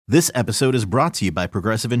This episode is brought to you by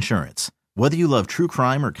Progressive Insurance. Whether you love true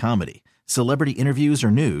crime or comedy, celebrity interviews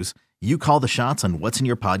or news, you call the shots on what's in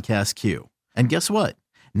your podcast queue. And guess what?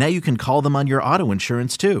 Now you can call them on your auto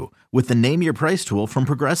insurance too with the Name Your Price tool from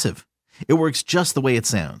Progressive. It works just the way it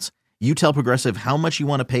sounds. You tell Progressive how much you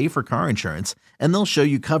want to pay for car insurance, and they'll show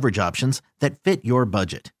you coverage options that fit your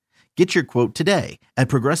budget. Get your quote today at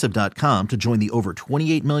Progressive.com to join the over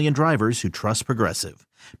 28 million drivers who trust Progressive.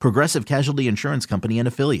 Progressive Casualty Insurance Company and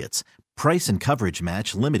Affiliates. Price and coverage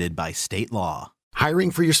match limited by state law. Hiring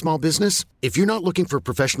for your small business? If you're not looking for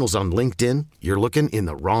professionals on LinkedIn, you're looking in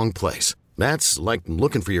the wrong place. That's like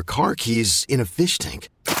looking for your car keys in a fish tank.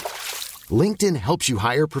 LinkedIn helps you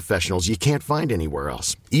hire professionals you can't find anywhere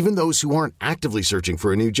else, even those who aren't actively searching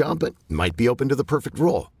for a new job but might be open to the perfect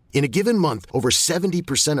role. In a given month, over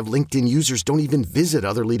 70% of LinkedIn users don't even visit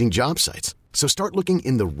other leading job sites. So start looking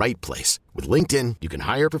in the right place. With LinkedIn, you can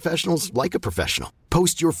hire professionals like a professional.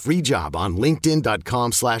 Post your free job on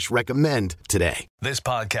linkedin.com/recommend today. This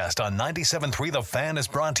podcast on 97.3 The Fan is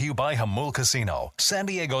brought to you by Jamul Casino, San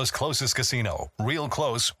Diego's closest casino. Real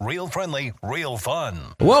close, real friendly, real fun.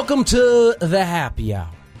 Welcome to the Happy Hour.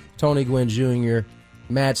 Tony Gwynn Jr.,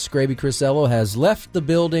 Matt Scraby Crisello has left the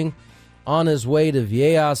building on his way to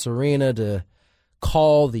Viejas Arena to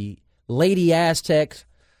call the Lady Aztecs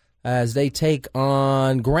as they take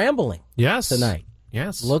on Grambling tonight.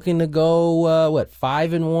 Yes. Looking to go,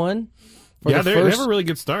 5-1? They have a really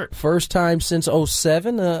good start. First time since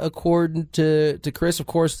 2007, according to Chris. Of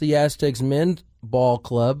course, the Aztecs men's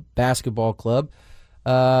basketball club,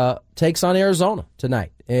 takes on Arizona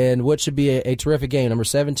tonight. And what should be a terrific game. Number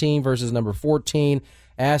 17 versus number 14.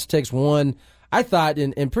 Aztecs won, I thought,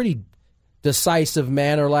 in pretty decisive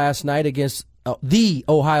manner last night against the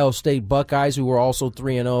Ohio State Buckeyes, who were also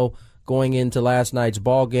 3-0 going into last night's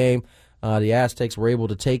ball game. The Aztecs were able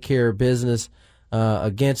to take care of business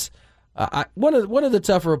against one of the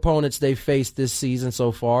tougher opponents they've faced this season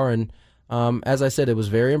so far. And as I said, it was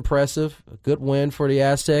very impressive. A good win for the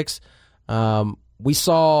Aztecs. We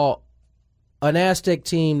saw an Aztec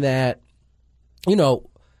team that,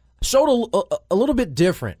 showed a little bit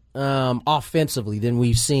different offensively than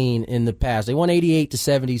we've seen in the past. They won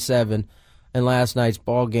 88-77 in last night's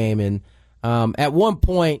ball game, and at one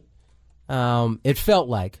point, it felt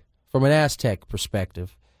like, from an Aztec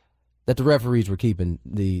perspective, that the referees were keeping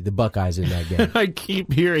the Buckeyes in that game. I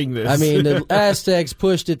keep hearing this. I mean, the Aztecs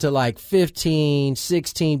pushed it to like 15,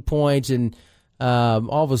 16 points, and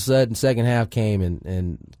all of a sudden, second half came,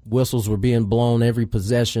 and whistles were being blown every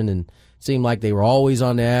possession, and seemed like they were always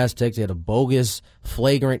on the Aztecs. They had a bogus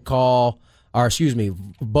flagrant call,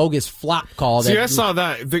 bogus flop call. See, I saw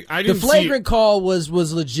that. The flagrant call was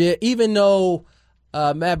legit, even though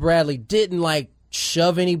Matt Bradley didn't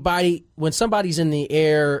shove anybody. When somebody's in the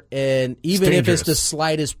air, and even if it's the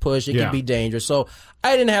slightest push, it can be dangerous. So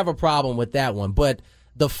I didn't have a problem with that one. But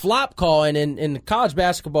the flop call, and in college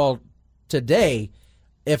basketball today,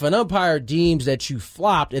 if an umpire deems that you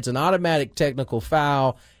flopped, it's an automatic technical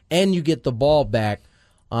foul, and you get the ball back.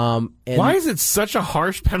 And why is it such a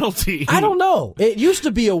harsh penalty? I don't know. It used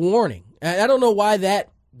to be a warning. I don't know why that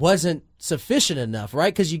wasn't sufficient enough,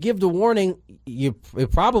 right? Because you give the warning, you're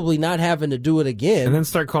probably not having to do it again. And then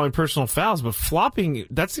start calling personal fouls. But flopping,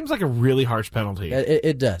 that seems like a really harsh penalty.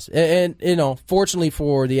 It does. And fortunately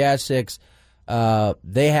for the Aztecs,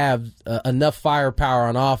 they have enough firepower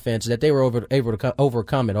on offense that they were able to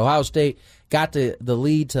overcome it. Ohio State got the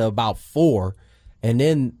lead to about 4, and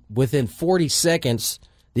then within 40 seconds,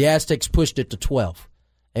 the Aztecs pushed it to 12.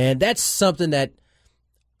 And that's something that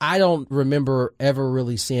I don't remember ever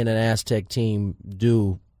really seeing an Aztec team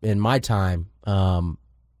do in my time,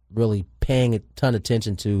 really paying a ton of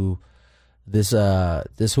attention to this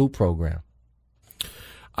hoop program.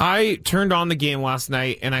 I turned on the game last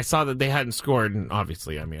night, and I saw that they hadn't scored. And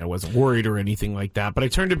obviously, I wasn't worried or anything like that. But I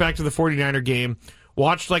turned it back to the 49er game,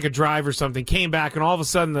 watched like a drive or something, came back, and all of a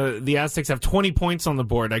sudden the Aztecs have 20 points on the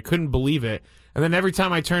board. I couldn't believe it. And then every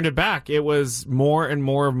time I turned it back, it was more and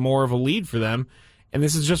more of a lead for them. And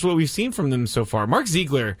this is just what we've seen from them so far. Mark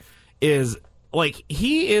Ziegler is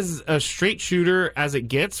he is a straight shooter as it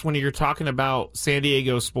gets when you're talking about San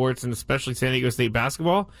Diego sports and especially San Diego State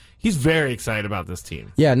basketball. He's very excited about this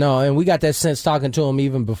team. Yeah, no, and we got that sense talking to him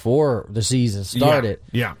even before the season started.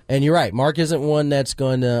 Yeah. And you're right. Mark isn't one that's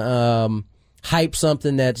going to hype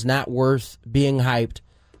something that's not worth being hyped.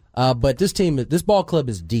 But this ball club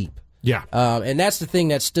is deep. Yeah. And that's the thing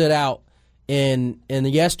that stood out in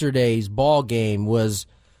yesterday's ball game was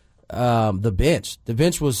the bench. The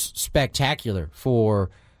bench was spectacular for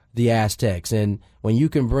the Aztecs. And when you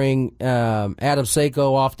can bring Adam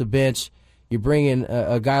Seiko off the bench, you bring in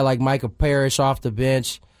a guy like Micah Parrish off the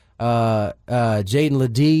bench, Jaden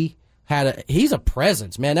Ledee he's a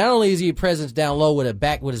presence, man. Not only is he a presence down low with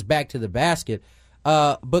his back to the basket,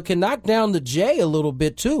 but can knock down the J a little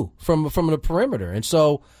bit too from the perimeter. And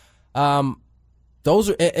so, those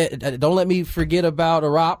are. Don't let me forget about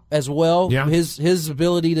Arop as well. Yeah. His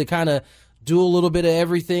ability to kind of do a little bit of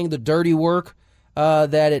everything, the dirty work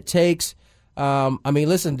that it takes.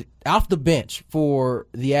 Listen, off the bench for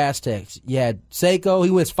the Aztecs, you had Seiko.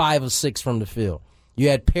 He was 5 of 6 from the field. You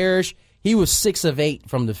had Parrish. He was 6 of 8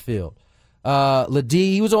 from the field.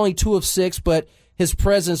 Ledee, he was only 2 of 6, but his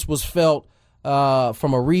presence was felt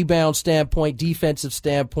from a rebound standpoint, defensive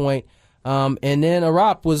standpoint. And then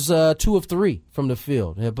Arop was 2 of 3 from the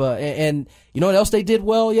field. And you know what else they did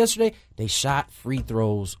well yesterday? They shot free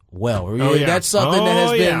throws well. Oh, yeah. That's something that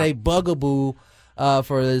has been yeah. a bugaboo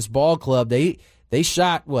for this ball club. They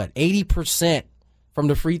shot, 80% from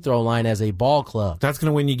the free throw line as a ball club. That's going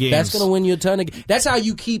to win you games. That's going to win you a ton of games. That's how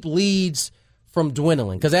you keep leads from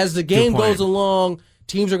dwindling. Because as the game goes along,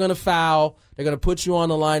 teams are going to foul. They're going to put you on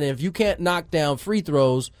the line. And if you can't knock down free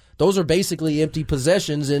throws, those are basically empty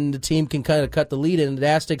possessions, and the team can kind of cut the lead, and the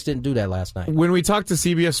Aztecs didn't do that last night. When we talked to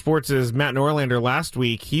CBS Sports' Matt Norlander last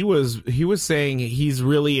week, he was saying he's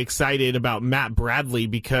really excited about Matt Bradley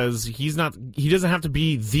because he doesn't have to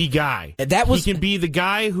be the guy. He can be the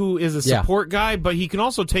guy who is a support guy, but he can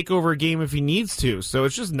also take over a game if he needs to. So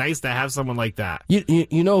it's just nice to have someone like that.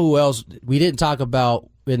 You know who else we didn't talk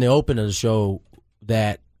about in the open of the show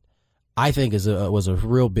that I think was a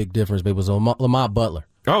real big difference, but it was Lamont Butler.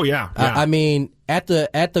 Oh yeah. I mean, at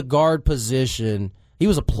the guard position, he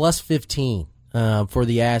was a plus 15 for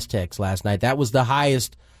the Aztecs last night. That was the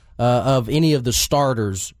highest of any of the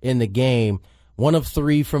starters in the game. 1 of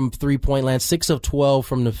 3 from 3-point land, 6 of 12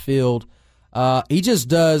 from the field. He just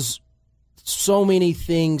does so many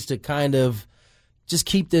things to kind of just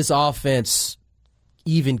keep this offense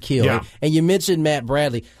even keel. Yeah. And you mentioned Matt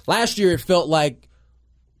Bradley. Last year, it felt like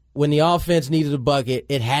when the offense needed a bucket,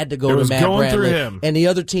 it had to go to Matt Bradley. Through him. And the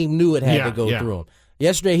other team knew it had to go through him.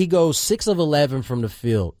 Yesterday, he goes 6 of 11 from the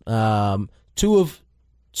field, 4 of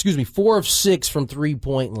 6 from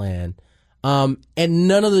 3-point land, and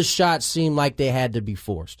none of the shots seemed like they had to be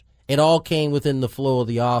forced. It all came within the flow of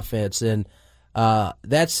the offense, and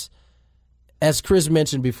that's, as Chris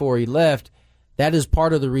mentioned before he left, that is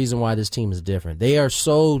part of the reason why this team is different. They are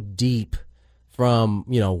so deep. From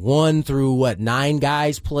 1 through 9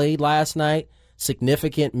 guys played last night,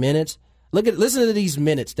 significant minutes. Listen to these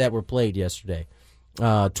minutes that were played yesterday.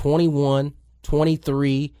 21,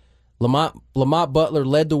 23. Lamont Butler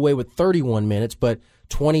led the way with 31 minutes, but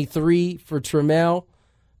 23 for Trammell.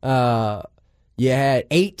 You had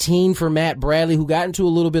 18 for Matt Bradley, who got into a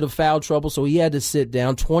little bit of foul trouble, so he had to sit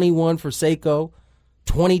down. 21 for Seiko,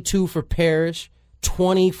 22 for Parrish,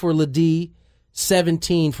 20 for Ledee,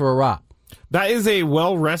 17 for Arop. That is a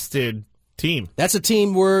well-rested team. That's a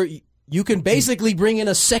team where you can basically bring in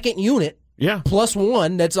a second unit, plus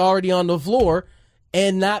 1 that's already on the floor,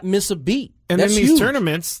 and not miss a beat. And that's in these huge.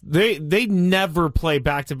 tournaments, they never play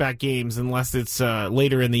back-to-back games unless it's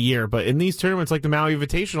later in the year. But in these tournaments like the Maui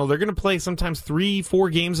Invitational, they're going to play sometimes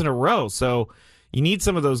 3-4 games in a row. So you need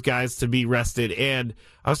some of those guys to be rested. And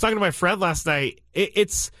I was talking to my friend last night.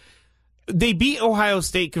 They beat Ohio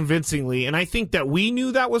State convincingly, and I think that we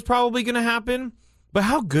knew that was probably going to happen. But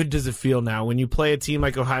how good does it feel now when you play a team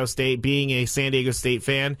like Ohio State, being a San Diego State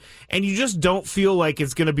fan, and you just don't feel like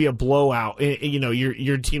it's going to be a blowout?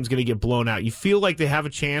 Your team's going to get blown out. You feel like they have a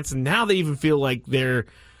chance, and now they even feel like they're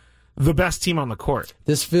the best team on the court.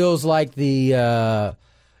 This feels like that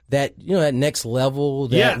next level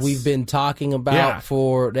that we've been talking about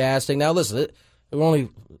for the Aztecs. Now, listen, we're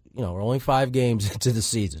only 5 games into the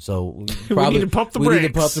season, so we need to pump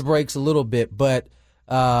the brakes a little bit. But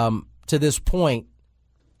to this point,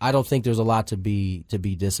 I don't think there's a lot to be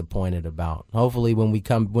disappointed about. Hopefully, when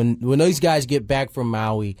these guys get back from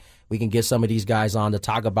Maui, we can get some of these guys on to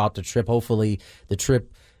talk about the trip. Hopefully, the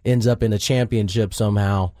trip ends up in a championship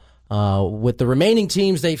somehow. With the remaining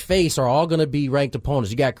teams they face are all going to be ranked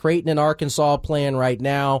opponents. You got Creighton and Arkansas playing right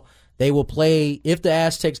now. They will play, if the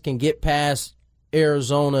Aztecs can get past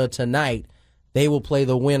Arizona tonight, they will play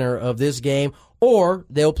the winner of this game, or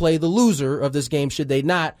they'll play the loser of this game should they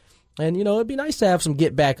not. And, it'd be nice to have some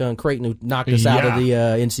get back on Creighton, who knocked us out of the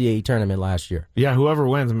NCAA tournament last year. Yeah, whoever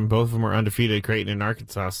wins, both of them are undefeated, Creighton and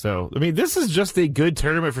Arkansas. So, this is just a good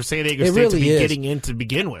tournament for San Diego State to be getting in to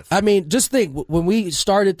begin with. Just think, when we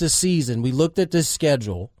started the season, we looked at this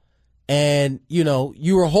schedule, and,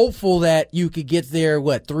 you were hopeful that you could get there,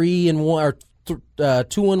 3-1 or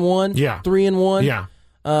 2-1? Yeah. 3-1?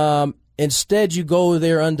 Yeah. Instead, you go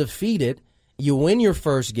there undefeated. You win your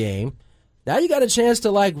first game. Now you got a chance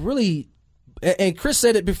to like really, and Chris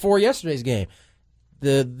said it before yesterday's game.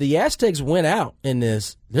 The Aztecs went out in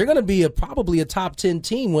this. They're going to be probably a top 10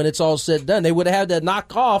 team when it's all said and done. They would have had to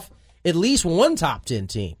knock off at least one top 10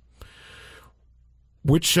 team.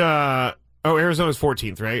 Which, Arizona's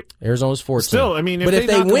 14th, right? Arizona's 14th. Still, I mean, if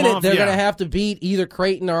they win it, they're going to have to beat either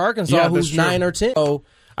Creighton or Arkansas, who's 9 or 10. So,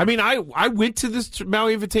 I mean, I went to this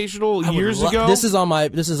Maui Invitational years ago. This is on my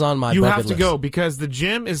You bucket have to list. go because the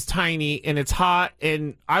gym is tiny and it's hot.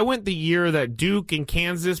 And I went the year that Duke and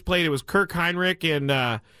Kansas played. It was Kirk Heinrich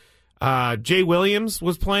and Jay Williams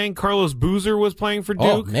was playing. Carlos Boozer was playing for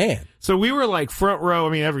Duke. Oh, man. So we were like front row. I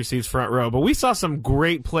mean, every seat's front row, but we saw some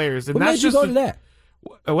great players. And What that's made you just go to that?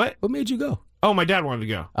 What? What made you go? Oh, my dad wanted to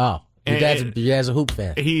go. Oh, your dad's a hoop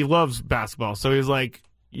fan. He loves basketball, so he was like,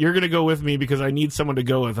 "You're gonna go with me because I need someone to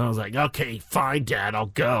go with." And I was like, "Okay, fine, Dad, I'll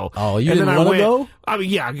go." Oh, you and didn't then want to go? I mean,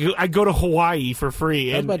 yeah, I go to Hawaii for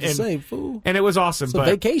free. I was about to say, fool. And it was awesome. It's a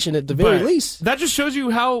vacation at the very least. That just shows you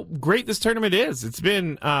how great this tournament is. It's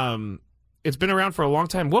been around for a long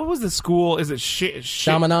time. What was the school? Is it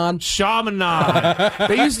Chaminade? Chaminade.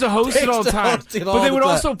 They used to host it all the time. But they would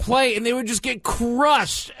also play, and they would just get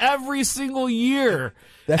crushed every single year.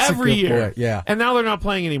 That's every a good year. point, yeah. And now they're not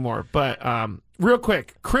playing anymore. But real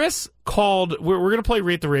quick, Chris called. We're going to play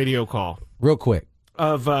Rate the Radio call. Real quick.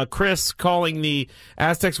 Of Chris calling the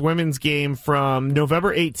Aztecs women's game from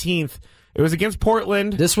November 18th. It was against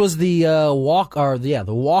Portland. This was the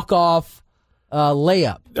walk-off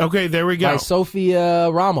layup. Okay, there we go. By Sophia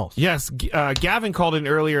Ramos. Yes, Gavin called in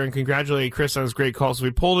earlier and congratulated Chris on his great call, so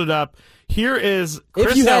we pulled it up. Here is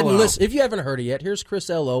Chris If you haven't heard it yet, here's Chris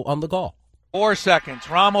Ello on the call. 4 seconds.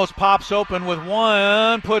 Ramos pops open with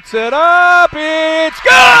one, puts it up. It's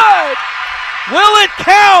good! Will it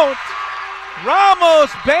count?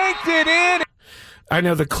 Ramos banked it in. I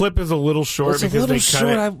know the clip is a little short It's a because little they cut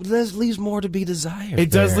short. That leaves more to be desired. It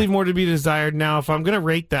does leave more to be desired. Now, if I'm going to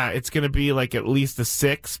rate that, it's going to be like at least a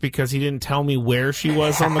 6 because he didn't tell me where she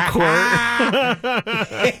was on the court.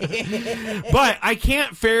 But I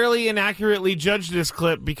can't fairly and accurately judge this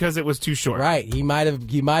clip because it was too short. Right. He might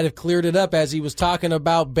have cleared it up as he was talking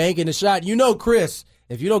about banking the shot. You know Chris.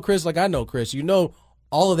 If you know Chris like I know Chris, you know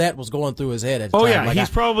all of that was going through his head at the time. Oh, yeah. He's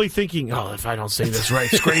probably thinking, if I don't say this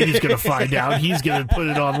right, Grady's going to find out. He's going to put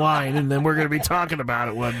it online, and then we're going to be talking about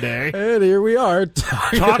it one day. And here we are.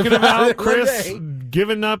 Talking about Chris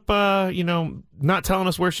giving up, not telling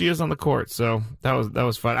us where she is on the court. So that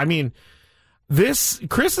was fun. I mean,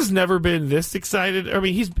 Chris has never been this excited. I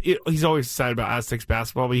mean, he's always excited about Aztecs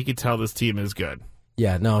basketball, but you can tell this team is good.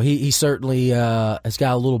 Yeah, no, he certainly has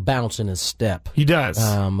got a little bounce in his step. He does.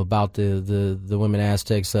 About the Women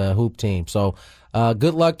Aztecs hoop team. So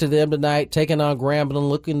good luck to them tonight, taking on Grambling,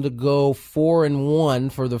 looking to go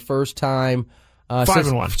 4-1 for the first time.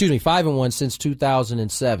 5-1. 5-1 since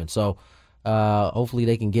 2007. So hopefully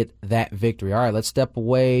they can get that victory. All right, let's step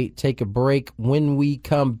away, take a break. When we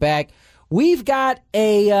come back, we've got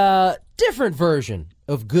a different version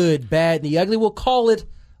of Good, Bad, and the Ugly. We'll call it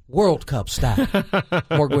World Cup style.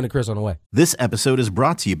 More Gwen and Chris on the way. This episode is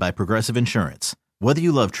brought to you by Progressive Insurance. Whether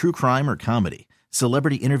you love true crime or comedy,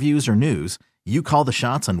 celebrity interviews or news, you call the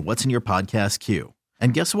shots on what's in your podcast queue.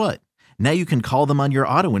 And guess what? Now you can call them on your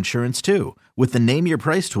auto insurance too with the Name Your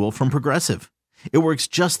Price tool from Progressive. It works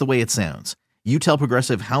just the way it sounds. You tell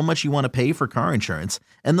Progressive how much you want to pay for car insurance,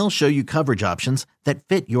 and they'll show you coverage options that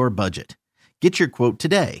fit your budget. Get your quote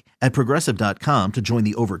today at Progressive.com to join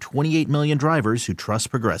the over 28 million drivers who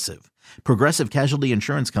trust Progressive. Progressive Casualty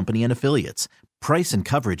Insurance Company and Affiliates. Price and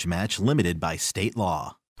coverage match limited by state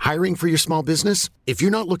law. Hiring for your small business? If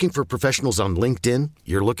you're not looking for professionals on LinkedIn,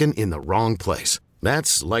 you're looking in the wrong place.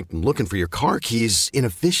 That's like looking for your car keys in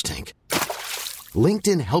a fish tank.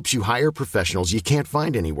 LinkedIn helps you hire professionals you can't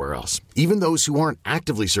find anywhere else, even those who aren't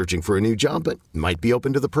actively searching for a new job but might be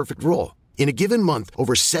open to the perfect role. In a given month,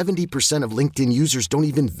 over 70% of LinkedIn users don't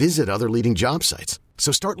even visit other leading job sites.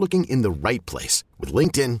 So start looking in the right place. With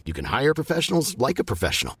LinkedIn, you can hire professionals like a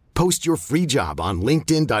professional. Post your free job on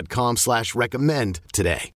linkedin.com/recommend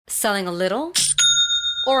today. Selling a little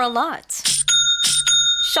or a lot?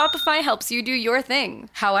 Shopify helps you do your thing,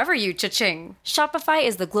 however you cha-ching. Shopify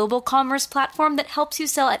is the global commerce platform that helps you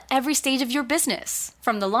sell at every stage of your business.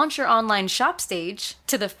 From the launch your online shop stage,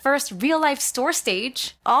 to the first real-life store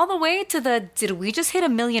stage, all the way to the did we just hit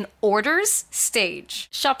 1 million orders stage.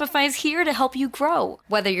 Shopify is here to help you grow.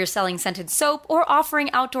 Whether you're selling scented soap or offering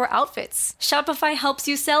outdoor outfits, Shopify helps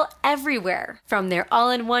you sell everywhere. From their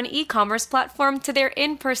all-in-one e-commerce platform to their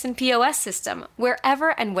in-person POS system,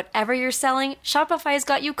 wherever and whatever you're selling, Shopify's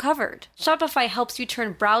got got you covered. Shopify helps you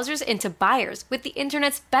turn browsers into buyers with the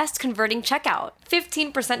internet's best converting checkout.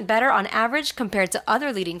 15% better on average compared to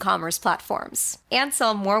other leading commerce platforms. And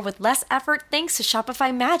sell more with less effort thanks to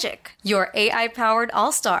Shopify Magic, your AI-powered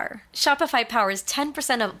all-star. Shopify powers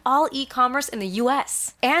 10% of all e-commerce in the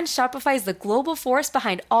U.S. And Shopify is the global force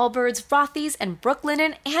behind Allbirds, Rothy's, and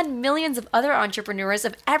Brooklinen, and millions of other entrepreneurs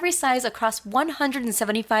of every size across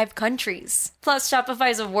 175 countries. Plus,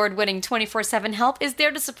 Shopify's award-winning 24/7 help is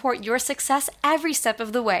there to support your success every step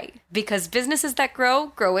of the way. Because businesses that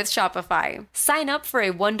grow, grow with Shopify. Sign up for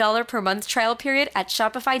a $1 per month trial period at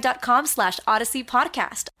shopify.com/Odyssey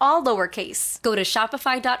Podcast, all lowercase. Go to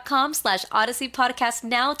shopify.com/Odyssey Podcast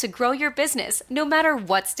now to grow your business, no matter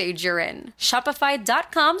what stage you're in.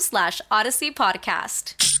 Shopify.com/Odyssey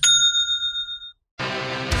Podcast.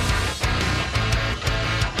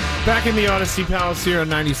 Back in the Odyssey Palace here on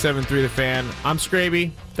 97.3 The Fan. I'm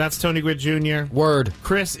Scraby. That's Tony Gwynn Jr. Word.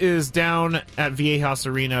 Chris is down at Viejas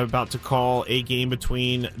Arena about to call a game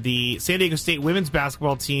between the San Diego State women's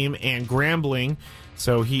basketball team and Grambling.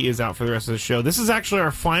 So he is out for the rest of the show. This is actually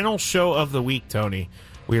our final show of the week, Tony.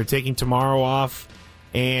 We are taking tomorrow off,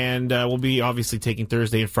 and we'll be obviously taking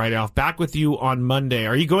Thursday and Friday off. Back with you on Monday.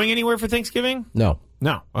 Are you going anywhere for Thanksgiving? No.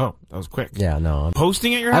 No. Oh, that was quick. Yeah, no.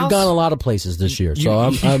 Hosting at your house? I've gone a lot of places this year, so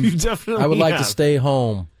I'm definitely I would like have. to stay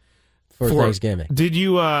home for Thanksgiving. Did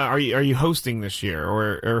you? Are you hosting this year,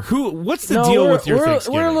 or who? What's the deal with your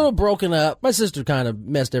Thanksgiving? We're a little broken up. My sister kind of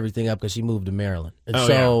messed everything up because she moved to Maryland, and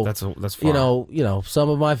so that's far. You know, some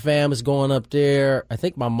of my fam is going up there. I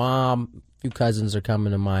think my mom, a few cousins are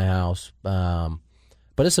coming to my house, but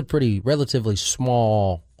it's a pretty relatively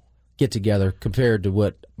small get together compared to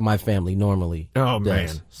what my family normally does. Man.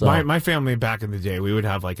 So My family back in the day, we would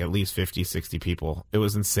have like at least 50, 60 people. It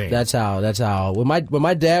was insane. That's how when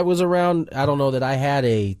my dad was around, I don't know that I had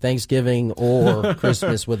a Thanksgiving or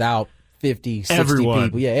Christmas without 50, 60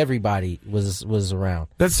 people. Yeah, everybody was around.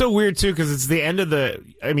 That's so weird too, because it's the end of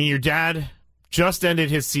your dad just ended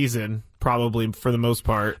his season, probably for the most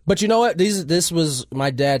part. But you know what? This was my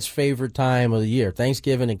dad's favorite time of the year.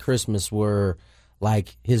 Thanksgiving and Christmas were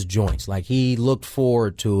like his joints. Like he looked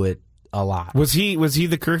forward to it a lot. Was he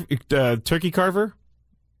the turkey carver?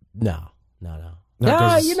 No.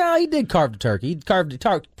 He did carve the turkey. He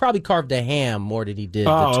probably carved the ham more than he did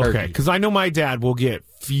the turkey. Okay. Because I know my dad will get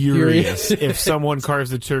furious if someone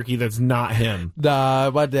carves a turkey that's not him.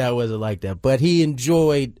 Nah, my dad wasn't like that. But he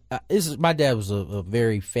enjoyed. My dad was a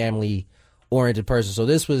very family-oriented person, so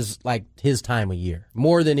this was like his time of year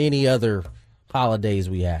more than any other holidays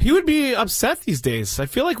we had. He would be upset these days. I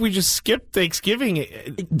feel like we just skipped Thanksgiving.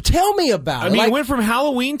 Tell me about it. I mean, it went from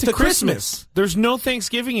Halloween to Christmas. There's no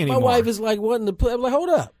Thanksgiving anymore. My wife is like wanting to put. I'm like, hold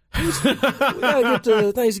up. We gotta get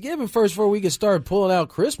to Thanksgiving first before we can start pulling out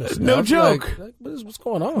Christmas. No joke. Like, what's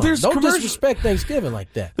going on? Don't disrespect Thanksgiving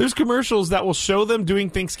like that. There's commercials that will show them doing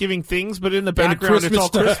Thanksgiving things, but in the background it's all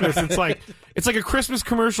Christmas. It's like a Christmas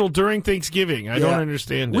commercial during Thanksgiving. I don't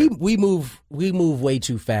understand it. We move way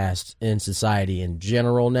too fast in society in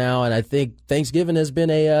general now, and I think Thanksgiving has been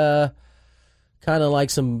a kind of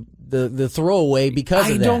like the throwaway because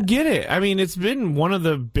of that. I don't get it. I mean, it's been one of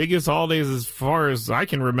the biggest holidays as far as I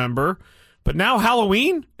can remember, but now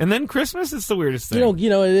Halloween and then Christmas, it's the weirdest thing. You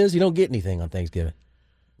know what it is? You don't get anything on Thanksgiving.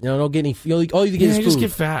 You don't get any. All you get is food. You just get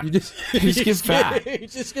fat. You just get fat. You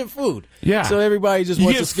just get food. Yeah. So everybody just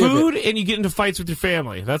wants to skip You get food it. and you get into fights with your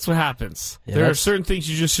family. That's what happens. Yeah, there are certain things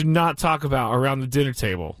you just should not talk about around the dinner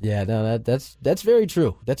table. Yeah, no, that's very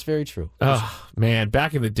true. That's very true. Oh man,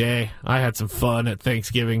 back in the day, I had some fun at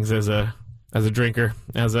Thanksgivings as a drinker,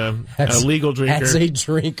 as a legal drinker. As a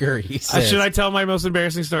drinker, he says. Should I tell my most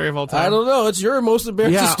embarrassing story of all time? I don't know. It's your most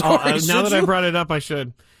embarrassing story. Now that I brought it up, I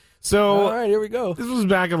should. So, all right, here we go. This was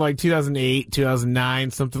back in like 2008,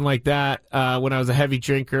 2009, something like that, when I was a heavy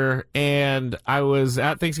drinker, and I was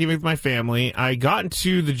at Thanksgiving with my family. I got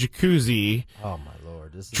into the jacuzzi. Oh, my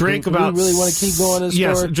Lord. We really want to keep going this story?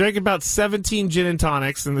 Yes, drank about 17 gin and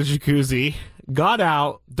tonics in the jacuzzi. Got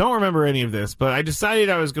out. Don't remember any of this, but I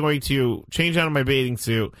decided I was going to change out of my bathing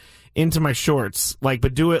suit into my shorts,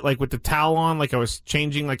 but do it with the towel on, like I was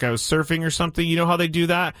changing, like I was surfing or something. You know how they do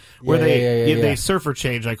that? Where they surfer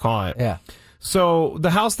change, I call it. Yeah. So the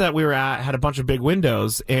house that we were at had a bunch of big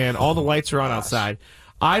windows and all the lights were on outside.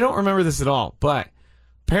 I don't remember this at all, but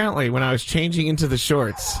apparently when I was changing into the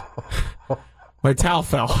shorts, my towel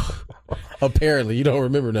fell. Apparently, you don't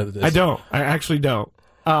remember none of this. I don't. I actually don't.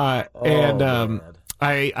 I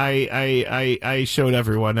showed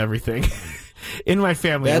everyone everything. In my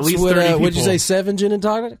family, that's at least 30 people. What'd you say, 7 gin and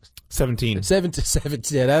tonics? 17. 17,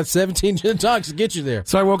 yeah, that's 17 gin and tonics to get you there.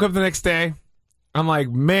 So I woke up the next day. I'm like,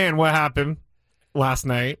 man, what happened? last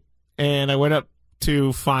night, and I went up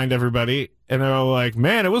to find everybody, and they were like,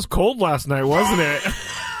 man, it was cold last night, wasn't it?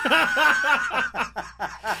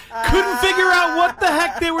 Couldn't figure out what the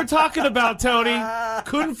heck they were talking about, Tony.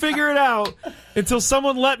 Couldn't figure it out until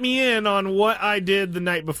someone let me in on what I did the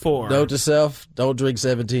night before. Note to self, don't drink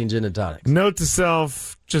 17 gin and tonics. Note to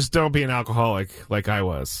self, just don't be an alcoholic like I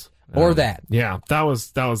was. Or that. Yeah, that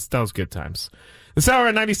was good times. This hour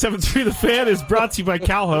at 97.3 The Fan is brought to you by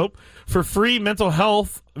CalHope. For free mental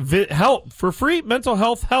health help,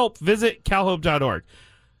 visit calhope.org.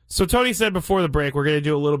 So Tony said before the break, we're going to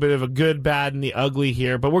do a little bit of a good, bad, and the ugly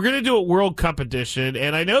here, but we're going to do a World Cup edition,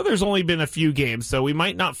 and I know there's only been a few games, so we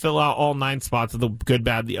might not fill out all 9 spots of the good,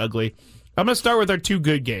 bad, the ugly. I'm going to start with our 2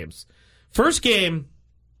 good games. First game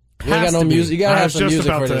You ain't got no music. You got to have some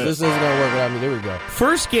music for this. to- This isn't going to work without me. There we go.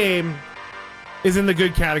 First game is in the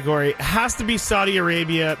good category. It has to be Saudi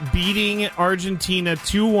Arabia beating Argentina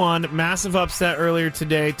 2-1. Massive upset earlier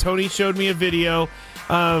today. Tony showed me a video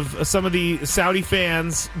of some of the Saudi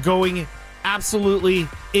fans going absolutely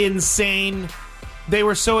insane. They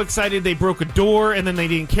were so excited they broke a door, and then they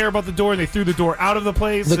didn't care about the door, and they threw the door out of the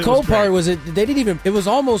place. The cold part was they didn't even. It was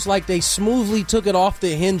almost like they smoothly took it off the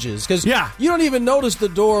hinges because you don't even notice the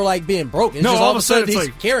door like being broken. It's just all of a sudden he's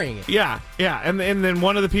carrying it. Yeah, and then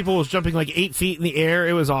one of the people was jumping like 8 feet in the air.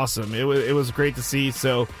 It was awesome. It was great to see.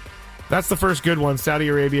 So that's the first good one. Saudi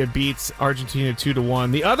Arabia beats Argentina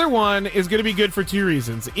 2-1. The other one is going to be good for 2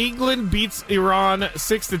 reasons. England beats Iran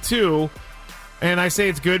 6-2. And I say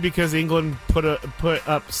it's good because England put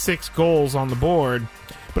up 6 goals on the board.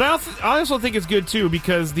 But I also think it's good, too,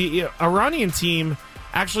 because the Iranian team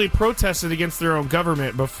actually protested against their own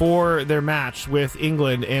government before their match with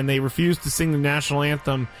England, and they refused to sing the national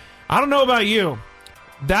anthem. I don't know about you.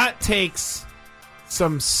 That takes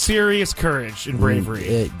some serious courage and bravery.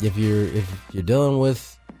 If you're dealing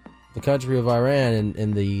with the country of Iran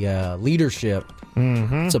and the leadership,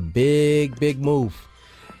 it's a big move.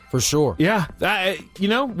 For sure. Yeah. We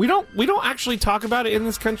don't actually talk about it in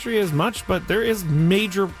this country as much, but there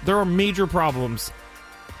are major problems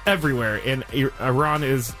everywhere. And Iran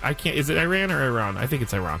is it Iran or Iran? I think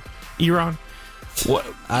it's Iran. Iran? What?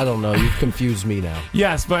 I don't know. You've confused me now.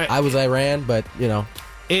 Yes, but I was Iran, but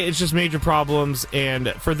it's just major problems, and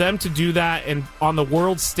for them to do that and on the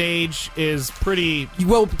world stage is pretty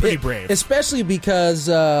brave. Especially because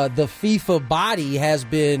the FIFA body has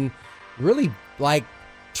been really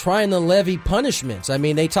trying to levy punishments. I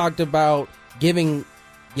mean, they talked about giving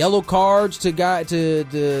yellow cards to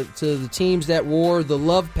the teams that wore the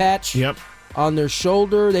love patch on their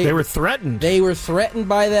shoulder. They were threatened. They were threatened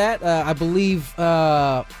by that. I believe,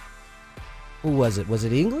 who was it? Was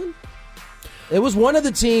it England? It was one of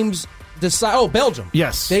the teams. Belgium.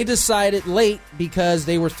 Yes. They decided late because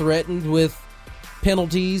they were threatened with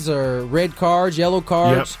penalties or red cards, yellow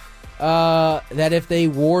cards. That if they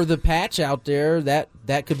wore the patch out there, that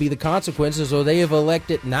could be the consequences, so they have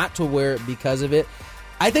elected not to wear it because of it.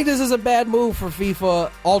 I think this is a bad move for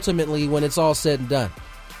FIFA ultimately when it's all said and done.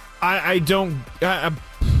 I don't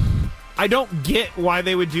get why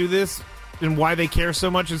they would do this and why they care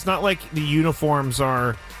so much. It's not like the uniforms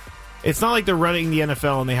are... It's not like they're running the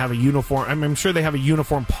NFL and they have a uniform... I'm sure they have a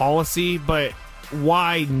uniform policy, but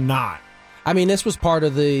why not? I mean, this was part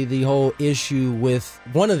of the whole issue with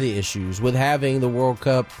one of the issues with having the World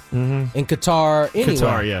Cup in Qatar anyway.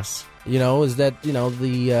 Qatar, yes. Is that,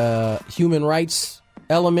 the human rights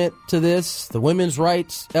element to this, the women's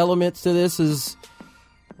rights elements to this is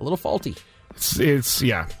a little faulty. It's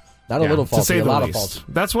Not a little faulty, to say a lot least. of faulty.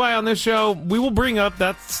 That's why on this show, we will bring up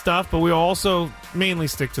that stuff, but we also mainly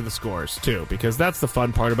stick to the scores, too, because that's the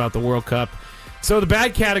fun part about the World Cup. So the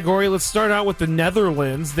bad category, let's start out with the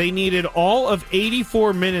Netherlands. They needed all of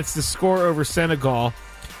 84 minutes to score over Senegal.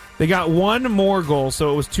 They got one more goal,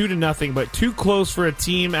 so it was 2-0, but too close for a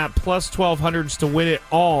team at plus 1,200s to win it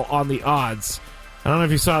all on the odds. I don't know if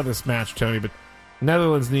you saw this match, Tony, but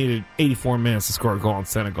Netherlands needed 84 minutes to score a goal on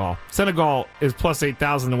Senegal. Senegal is plus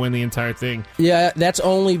 8,000 to win the entire thing. Yeah, that's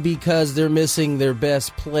only because they're missing their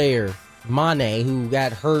best player, Mane, who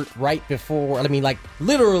got hurt right before,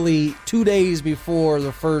 literally 2 days before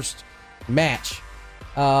the first match.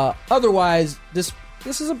 Otherwise, this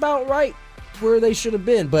is about right where they should have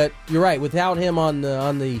been. But you're right, without him on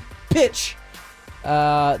the pitch,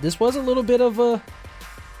 this was a little bit of a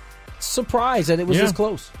surprise that it was this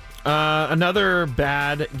close. Another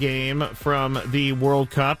bad game from the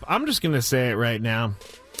World Cup. I'm just going to say it right now.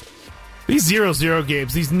 These 0-0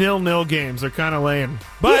 games, these 0-0 games are kind of lame.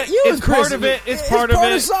 But it's part of it. It's part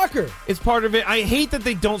of soccer. It's part of it. I hate that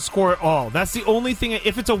they don't score at all. That's the only thing.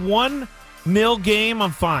 If it's a 1-0 game,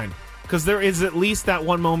 I'm fine. because there is at least that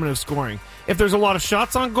one moment of scoring. If there's a lot of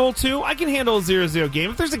shots on goal, too, I can handle a 0-0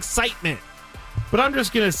 game if there's excitement. But I'm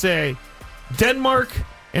just going to say Denmark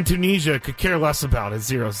and Tunisia could care less about it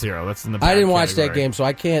 0-0. That's in the bad I didn't watch category. that game, so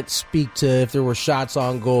I can't speak to if there were shots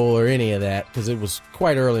on goal or any of that because it was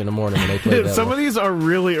quite early in the morning when they played that Some one. of these are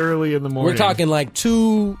really early in the morning. We're talking like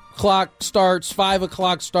 2 o'clock starts, 5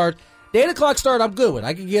 o'clock start. The 8 o'clock start I'm good with.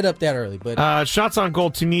 I can get up that early. But shots on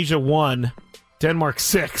goal, Tunisia 1, Denmark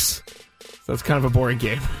 6. So that's kind of a boring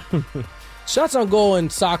game. shots on goal in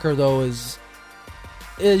soccer, though, is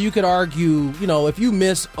you could argue, if you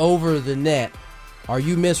miss over the net or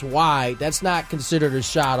you miss wide, that's not considered a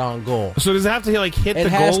shot on goal. So does it have to hit It the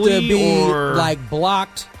has goalie to be or like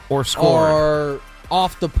blocked or scored? or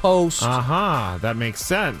off the post. That makes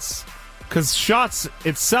sense. Because shots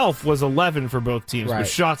itself was 11 for both teams, Right. but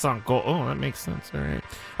shots on goal. Oh, that makes sense. All right.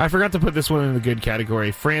 I forgot to put this one in the good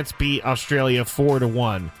category. France beat Australia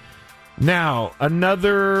 4-1. Now,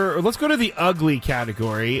 let's go to the ugly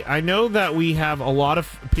category. I know that we have a lot of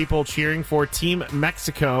people cheering for Team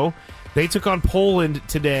Mexico. They took on Poland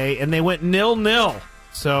today, and they went 0-0.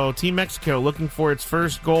 So, Team Mexico looking for its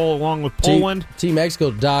first goal along with Poland. Team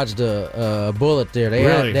Mexico dodged a bullet there. They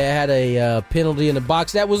Really? had a penalty in the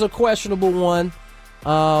box. That was a questionable one,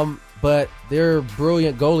 but their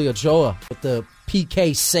brilliant goalie Ochoa with the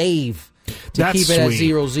PK save to That's keep it at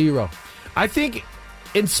sweet. 0-0. I think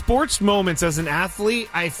in sports moments as an athlete,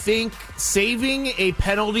 I think saving a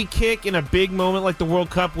penalty kick in a big moment like the World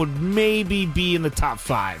Cup would maybe be in the top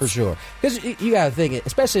 5. For sure. Because you got to think,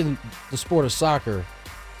 especially in the sport of soccer,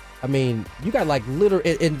 I mean, you got like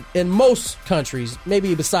literally, in most countries,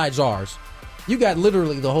 maybe besides ours, you got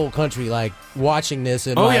literally the whole country like watching this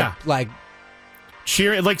and like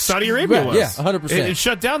cheering like Saudi Arabia Right, was. yeah, 100%. It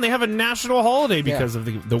shut down. They have a national holiday because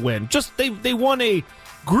of the win. Just they won a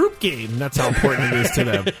group game. That's how important it is to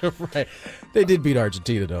them. right. They did beat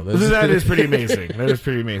Argentina, though. That is pretty amazing. That is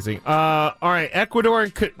pretty amazing. All right, Ecuador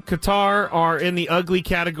and Qatar are in the ugly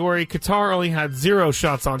category. Qatar only had 0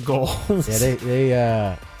 shots on goal.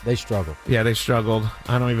 Yeah, they struggled. Yeah, they struggled.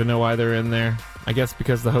 I don't even know why they're in there. I guess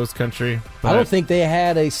because the host country. I don't think they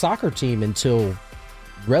had a soccer team until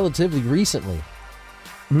relatively recently.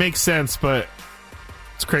 Makes sense, but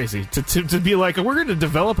it's crazy to be like, we're going to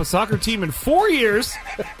develop a soccer team in 4 years,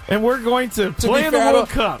 and we're going to play in the World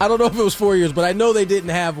Cup. I don't know if it was 4 years, but I know they didn't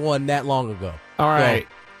have one that long ago. All right,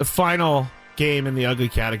 the final game in the ugly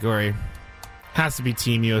category has to be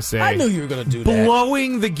Team USA. I knew you were going to do that.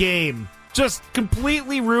 Blowing the game. Just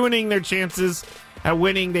completely ruining their chances at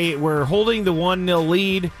winning. They were holding the 1-0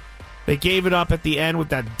 lead. They gave it up at the end with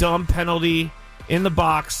that dumb penalty in the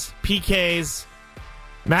box. PKs.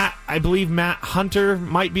 I believe Matt Hunter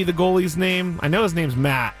might be the goalie's name. I know his name's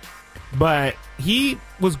Matt, but he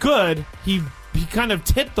was good. He kind of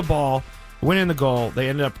tipped the ball, went in the goal. They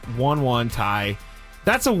ended up 1-1 tie.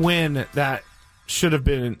 That's a win that should have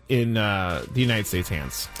been in the United States'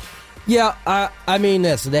 hands. Yeah, I mean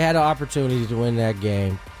this. They had an opportunity to win that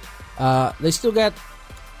game. They still got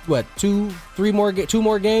two more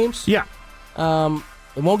games. Yeah,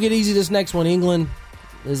 it won't get easy this next one. England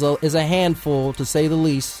is a handful to say the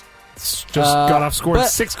least. Just got off scored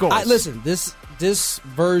 6 goals. Listen, this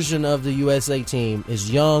version of the USA team is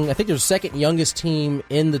young. I think they're the second youngest team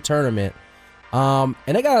in the tournament, and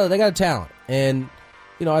they got a talent. And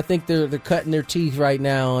I think they're cutting their teeth right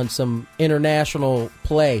now on some international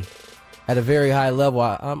play at a very high level.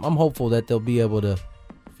 I'm hopeful that they'll be able to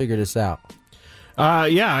figure this out.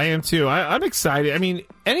 Yeah, I am too. I'm excited. I mean,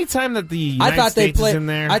 anytime that the United States is in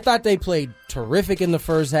there, I thought they played terrific in the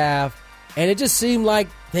first half, and it just seemed like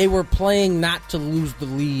they were playing not to lose the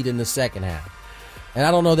lead in the second half. And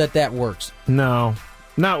I don't know that works. No,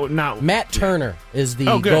 not Matt Turner is the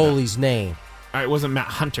good. goalie's name. All right, it wasn't Matt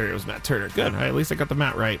Hunter. It was Matt Turner. Good. All right, at least I got the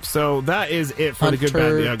Matt right. So that is it for Hunter, the good,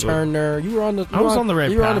 bad, the ugly. Turner, you were on the. I was on the right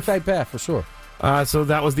You were on the path. right path for sure. So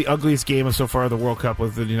that was the ugliest game of so far of the World Cup,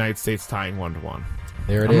 with the United States tying 1-1.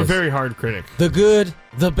 There it I'm is. a very hard critic. The good,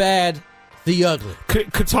 the bad, the ugly.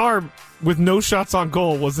 Qatar with no shots on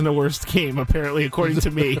goal wasn't a worst game, apparently, according to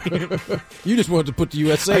me. You just wanted to put the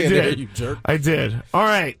USA in there, you jerk. I did. All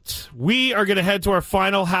right. We are going to head to our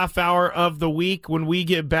final half hour of the week. When we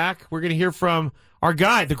get back, we're going to hear from our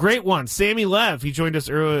guy, the great one, Sammy Lev. He joined us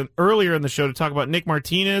earlier in the show to talk about Nick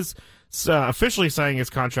Martinez officially signing his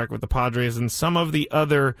contract with the Padres and some of the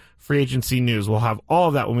other free agency news. We'll have all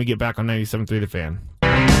of that when we get back on 97.3 The Fan.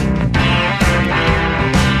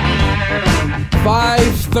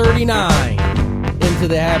 5:39 into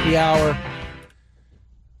the happy hour.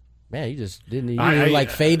 Man, you just didn't even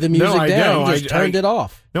fade the music no, I down. know. You just turned it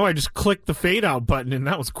off. No, I just clicked the fade out button, and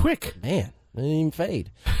that was quick. Man, it didn't even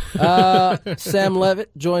fade. Sam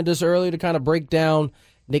Levitt joined us earlier to kind of break down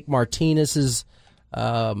Nick Martinez's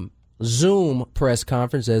Zoom press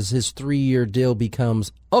conference as his 3-year deal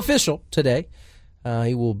becomes official today.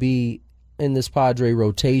 He will be in this Padre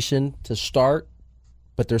rotation to start,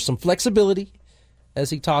 but there's some flexibility, as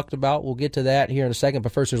he talked about. We'll get to that here in a second,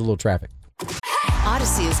 but first there's a little traffic.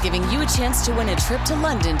 Odyssey is giving you a chance to win a trip to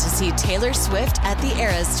London to see Taylor Swift at the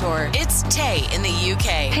Eras Tour. It's Tay in the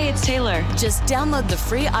UK. Hey, it's Taylor. Just download the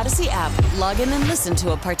free Odyssey app, log in and listen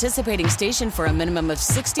to a participating station for a minimum of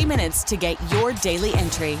 60 minutes to get your daily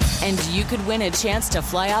entry. And you could win a chance to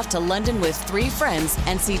fly off to London with 3 friends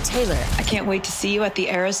and see Taylor. I can't wait to see you at the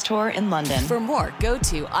Eras Tour in London. For more, go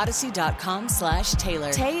to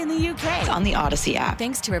odyssey.com/Taylor. Tay in the UK. It's on the Odyssey app.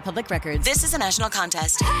 Thanks to Republic Records. This is a national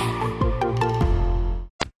contest.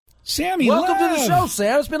 Sammy, welcome to the show,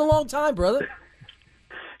 Sam. It's been a long time, brother.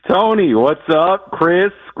 Tony, what's up?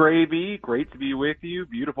 Chris, Gravy, great to be with you.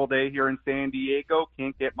 Beautiful day here in San Diego.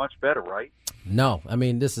 Can't get much better, right? No, I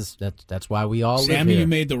mean that's why we all live Sammy, here. you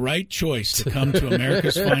made the right choice to come to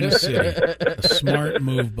America's finest city. A smart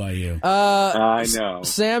move by you. I know.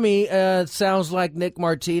 Sammy, sounds like Nick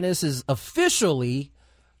Martinez is officially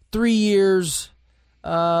 3 years.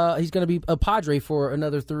 He's going to be a Padre for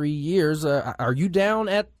another 3 years. Are you down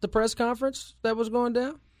at the press conference that was going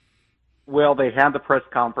down? Well, they had the press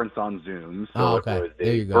conference on Zoom, so okay. It was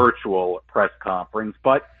a virtual press conference.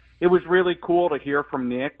 But it was really cool to hear from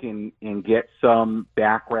Nick and get some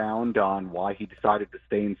background on why he decided to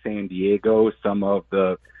stay in San Diego, some of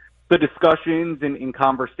the discussions and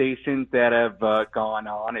conversations that have gone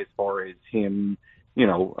on as far as him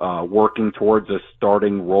working towards a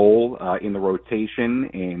starting role in the rotation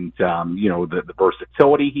and, the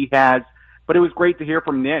versatility he has. But it was great to hear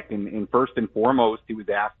from Nick. And first and foremost, he was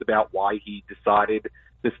asked about why he decided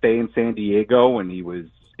to stay in San Diego, and he was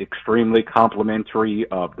extremely complimentary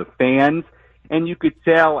of the fans. And you could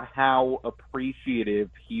tell how appreciative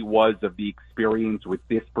he was of the experience with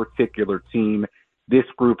this particular team, this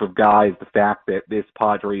group of guys, the fact that this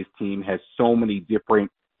Padres team has so many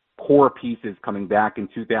different core pieces coming back in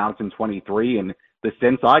 2023. And the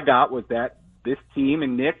sense I got was that this team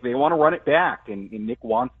and Nick, they want to run it back, and Nick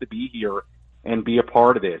wants to be here and be a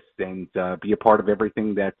part of this and be a part of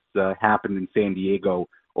everything that's happened in San Diego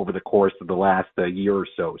over the course of the last year or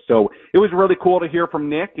so. So it was really cool to hear from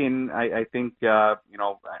Nick, and I think, I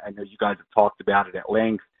know you guys have talked about it at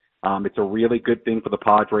length. It's a really good thing for the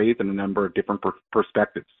Padres in a number of different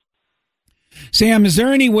perspectives. Sam, is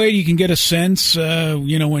there any way you can get a sense, during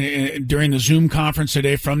the Zoom conference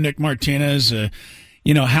today from Nick Martinez,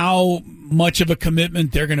 how much of a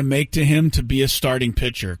commitment they're going to make to him to be a starting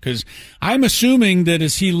pitcher? Because I'm assuming that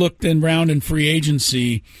as he looked around in free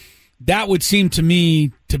agency, that would seem to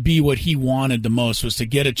me to be what he wanted the most, was to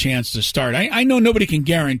get a chance to start. I know nobody can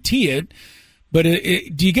guarantee it, but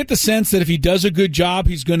do you get the sense that if he does a good job,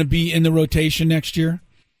 he's going to be in the rotation next year?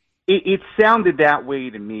 It sounded that way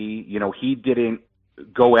to me. He didn't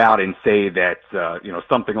go out and say that,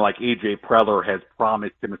 something like A.J. Preller has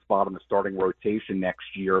promised him a spot on the starting rotation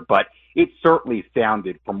next year, but it certainly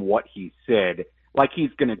sounded from what he said like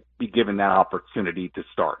he's going to be given that opportunity to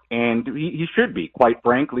start. And he should be, quite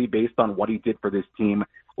frankly, based on what he did for this team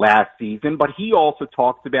last season. But he also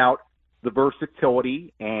talks about the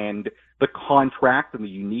versatility and the contract and the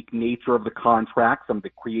unique nature of the contract, some of the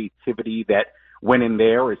creativity that went in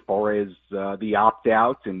there as far as the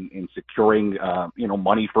opt-outs and securing,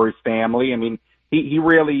 money for his family. I mean, he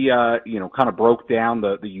really, kind of broke down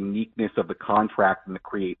the uniqueness of the contract and the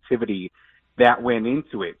creativity that went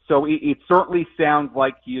into it. So it certainly sounds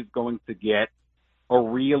like he is going to get a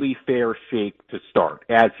really fair shake to start,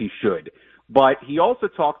 as he should. But he also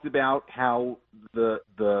talks about how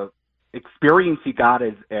the experience he got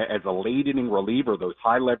as a late-inning reliever, those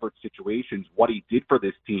high-leverage situations, what he did for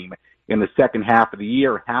this team in the second half of the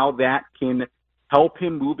year, how that can help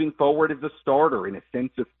him moving forward as a starter in a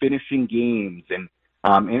sense of finishing games and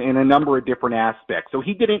in a number of different aspects. So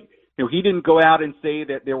he didn't go out and say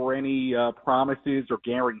that there were any promises or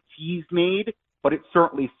guarantees made, but it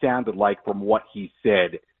certainly sounded like from what he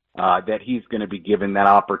said that he's going to be given that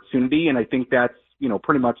opportunity. And I think that's,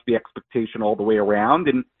 pretty much the expectation all the way around.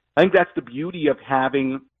 And I think that's the beauty of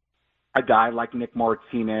having a guy like Nick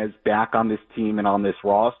Martinez back on this team and on this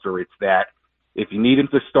roster. It's that if you need him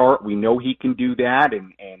to start, we know he can do that.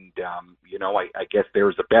 And I guess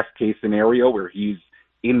there's a best case scenario where he's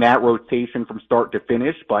in that rotation from start to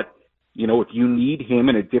finish. But, if you need him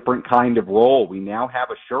in a different kind of role, we now have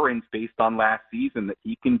assurance based on last season that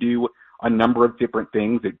he can do a number of different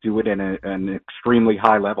things that do it in an extremely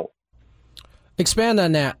high level. Expand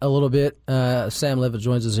on that a little bit. Sam Levitt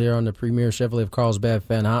joins us here on the Premier Chevrolet of Carlsbad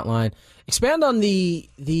Fan Hotline. Expand on the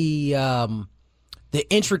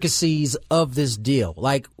intricacies of this deal.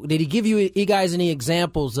 Like, did he give you guys any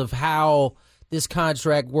examples of how this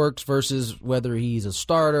contract works versus whether he's a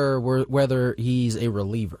starter or whether he's a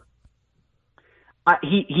reliever?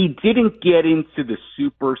 He didn't get into the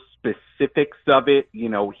super specifics of it. You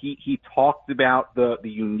know, he talked about the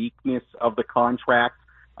uniqueness of the contract.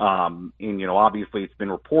 And, you know, obviously it's been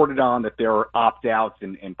reported on that there are opt-outs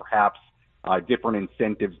and perhaps different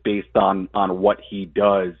incentives based on what he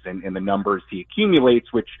does and the numbers he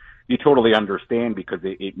accumulates, which you totally understand because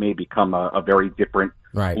it may become a very different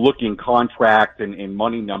looking contract and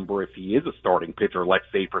money number if he is a starting pitcher, let's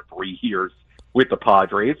say for 3 years with the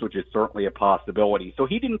Padres, which is certainly a possibility. So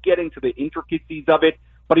he didn't get into the intricacies of it,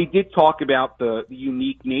 but he did talk about the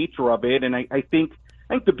unique nature of it. And I think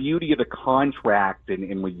the beauty of the contract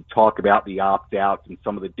and when you talk about the opt-outs and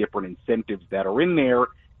some of the different incentives that are in there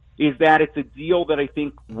is that it's a deal that I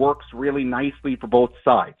think works really nicely for both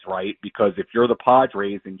sides, right? Because if you're the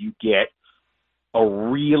Padres and you get a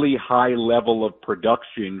really high level of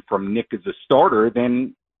production from Nick as a starter,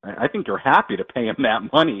 then I think you're happy to pay him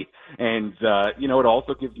that money. And, you know, it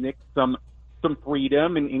also gives Nick some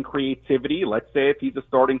freedom and creativity. Let's say if he's a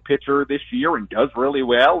starting pitcher this year and does really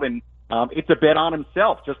well, and it's a bet on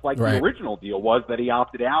himself, just like the original deal was that he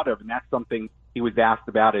opted out of. And that's something he was asked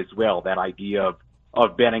about as well, that idea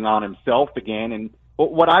of betting on himself again. And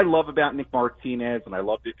what I love about Nick Martinez, and I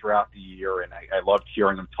loved it throughout the year, and I loved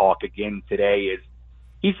hearing him talk again today, is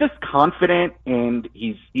he's just confident, and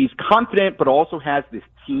he's confident, but also has this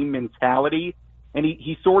team mentality. And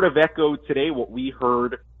he sort of echoed today what we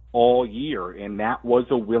heard all year, and that was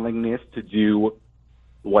a willingness to do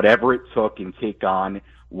whatever it took and take on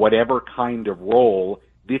whatever kind of role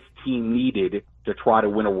this team needed to try to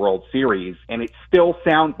win a World Series. And it still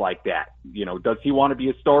sounds like that. You know, does he want to be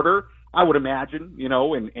a starter? I would imagine, you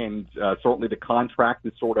know, and certainly the contract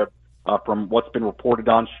is sort of, from what's been reported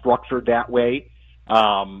on, structured that way.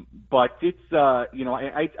 But it's, you know,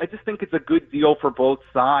 I just think it's a good deal for both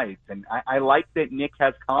sides. And I like that Nick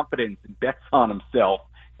has confidence and bets on himself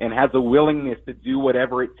and has a willingness to do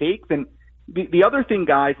whatever it takes. And the other thing,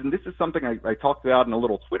 guys, and this is something I talked about in a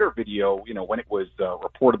little Twitter video, you know, when it was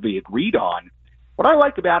reportedly agreed on, what I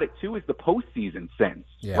like about it, too, is the postseason sense,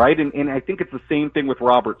 right? And I think it's the same thing with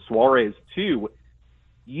Robert Suarez, too.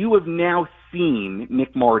 You have now seen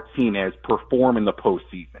Nick Martinez perform in the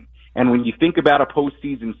postseason. And when you think about a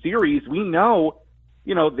postseason series, we know,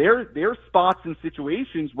 you know, there are spots and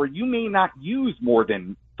situations where you may not use more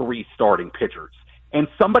than 3 starting pitchers. And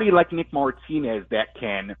somebody like Nick Martinez that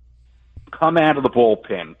can come out of the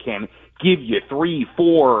bullpen, can give you 3,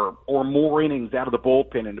 4 or more innings out of the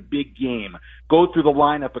bullpen in a big game, go through the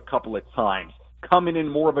lineup a couple of times, come in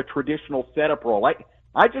more of a traditional setup role.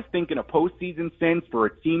 I just think in a postseason sense for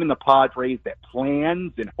a team in the Padres that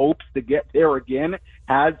plans and hopes to get there again,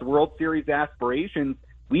 has World Series aspirations,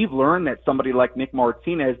 we've learned that somebody like Nick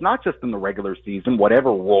Martinez, not just in the regular season,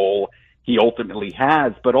 whatever role he ultimately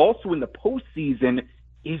has, but also in the postseason,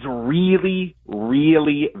 is really,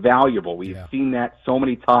 really valuable. We've seen that so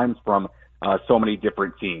many times from so many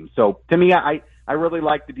different teams. So to me, I really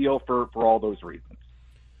like the deal for all those reasons.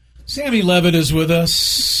 Sammy Levitt is with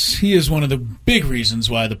us. He is one of the big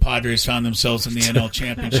reasons why the Padres found themselves in the NL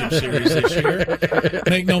Championship Series this year.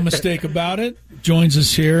 Make no mistake about it. Joins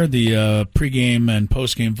us here, the pregame and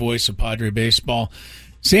postgame voice of Padre baseball.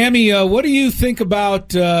 Sammy, what do you think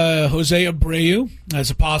about Jose Abreu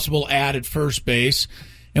as a possible add at first base?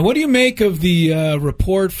 And what do you make of the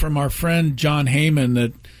report from our friend John Heyman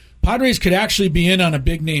that Padres could actually be in on a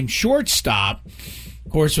big-name shortstop?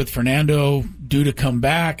 Of course, with Fernando due to come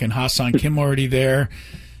back and Ha-Seong Kim already there.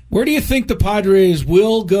 Where do you think the Padres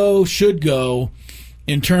will go, should go,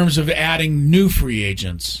 in terms of adding new free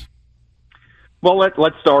agents? Well,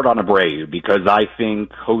 let's start on Abreu, because I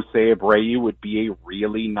think Jose Abreu would be a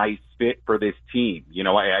really nice fit for this team. You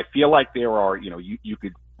know, I feel like there are, you know, you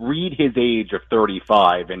could read his age of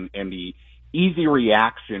 35 and the easy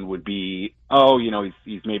reaction would be, oh, you know,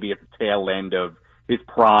 he's maybe at the tail end of his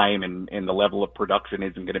prime and the level of production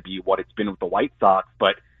isn't going to be what it's been with the White Sox.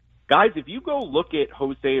 But guys, if you go look at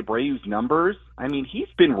Jose Abreu's numbers, I mean, he's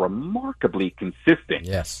been remarkably consistent.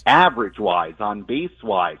 Yes. Average-wise,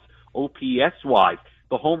 on-base-wise, OPS-wise.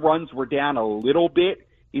 The home runs were down a little bit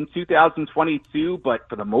in 2022, but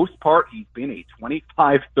for the most part, he's been a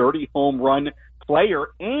 25-30 home run player.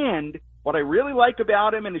 And what I really like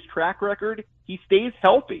about him and his track record, he stays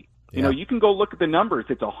healthy. You know, you can go look at the numbers.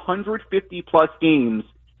 It's 150-plus games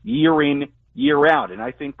year in, year out. And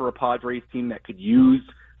I think for a Padres team that could use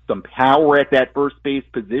some power at that first base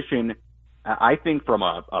position. I think from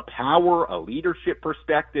a power, a leadership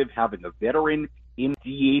perspective, having a veteran in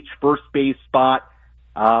DH first base spot,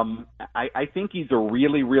 I think he's a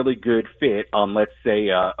really, really good fit on, let's say,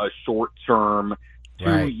 a short-term,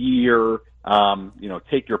 2-year,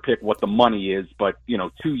 take your pick what the money is, but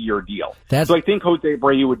 2-year deal. So I think Jose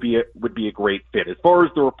Abreu would be a great fit. As far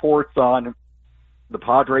as the reports on the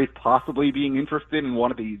Padres possibly being interested in one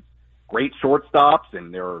of these great shortstops,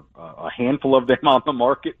 and there are a handful of them on the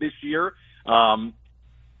market this year.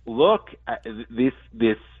 Look,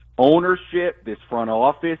 this ownership, this front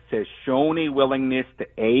office has shown a willingness to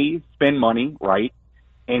A, spend money, right,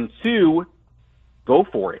 and 2, go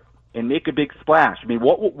for it and make a big splash. I mean,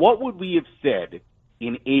 what would we have said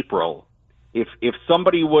in April if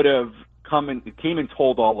somebody would have came and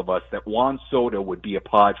told all of us that Juan Soto would be a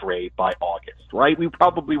Padre by August, right? We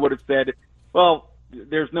probably would have said, well,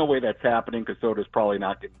 there's no way that's happening because Soto's probably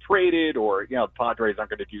not getting traded, or the Padres aren't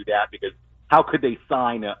going to do that because how could they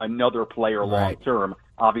sign another player long term?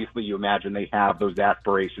 Obviously, you imagine they have those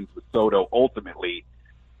aspirations with Soto ultimately.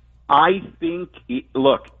 I think, it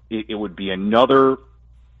would be another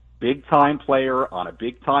big-time player on a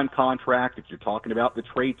big-time contract if you're talking about the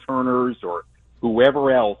Trey Turners or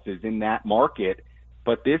whoever else is in that market.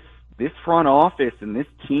 But this front office and this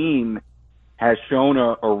team has shown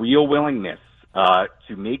a real willingness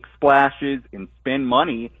to make splashes and spend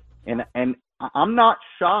money, and I'm not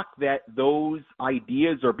shocked that those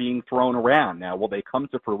ideas are being thrown around. Now, will they come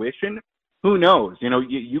to fruition? Who knows?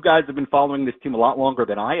 You guys have been following this team a lot longer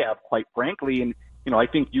than I have, quite frankly, and I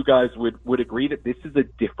think you guys would agree that this is a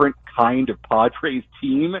different kind of Padres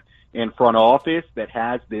team and front office that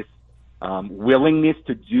has this willingness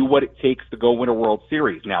to do what it takes to go win a World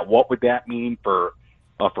Series. Now, what would that mean for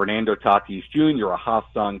Fernando Tatis Jr., a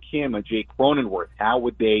Ha-Seong Kim, a Jake Cronenworth? How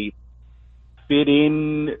would they fit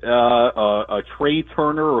in a Trey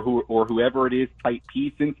Turner or whoever it is type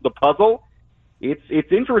piece into the puzzle?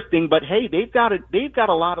 It's interesting, but hey, they've got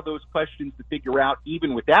a lot of those questions to figure out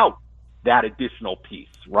even without that additional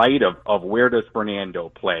piece, right? Of where does Fernando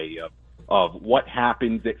play? Of what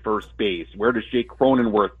happens at first base? Where does Jake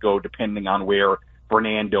Cronenworth go depending on where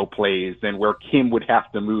Fernando plays and where Kim would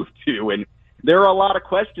have to move to? And there are a lot of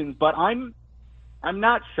questions, but I'm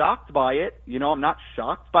not shocked by it. I'm not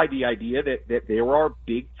shocked by the idea that there are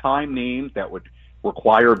big-time names that would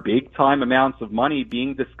require big-time amounts of money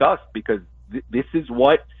being discussed, because this is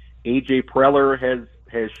what A.J. Preller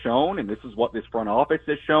has shown, and this is what this front office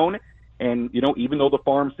has shown. And, even though the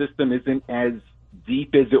farm system isn't as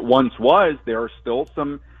deep as it once was, there are still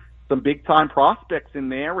some big-time prospects in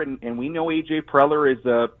there, and we know A.J. Preller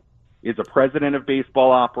is a president of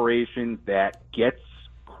baseball operations that gets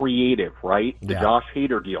creative, right? The Josh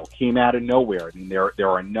Hader deal came out of nowhere. I mean, there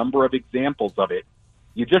are a number of examples of it.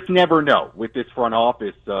 You just never know with this front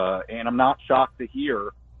office, and I'm not shocked to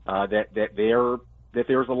hear that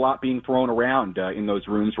there's a lot being thrown around in those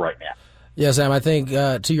rooms right now. Yeah, Sam, I think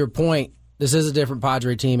to your point, this is a different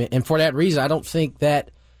Padre team, and for that reason, I don't think that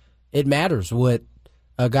it matters what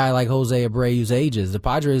a guy like Jose Abreu's age is. The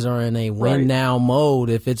Padres are in a win-now mode.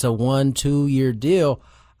 If it's a 1-2 year deal,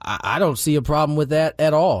 I don't see a problem with that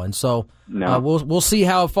at all. And so we'll see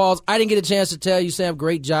how it falls. I didn't get a chance to tell you, Sam,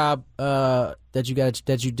 great job that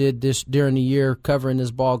you did this during the year covering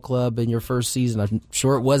this ball club in your first season. I'm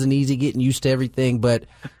sure it wasn't easy getting used to everything, but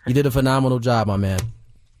you did a phenomenal job, my man.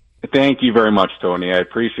 Thank you very much, Tony. I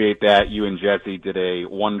appreciate that. You and Jesse did a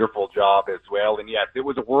wonderful job as well. And yes, it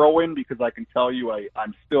was a whirlwind because I can tell you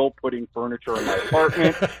I'm still putting furniture in my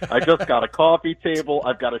apartment. I just got a coffee table.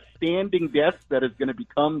 I've got a standing desk that is going to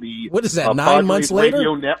become the what is that? 9 months later?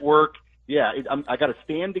 Radio network. Yeah, I got a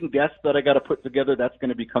standing desk that I got to put together. That's going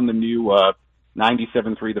to become the new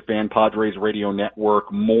 97.3 The Fan Padres Radio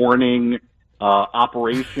Network morning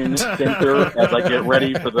operation center as I get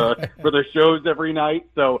ready for the shows every night.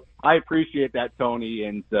 So I appreciate that, Tony.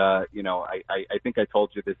 And, I think I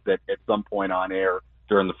told you this at some point on air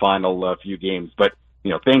during the final few games. But,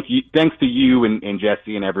 thanks to you and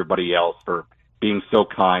Jesse and everybody else for being so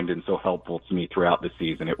kind and so helpful to me throughout the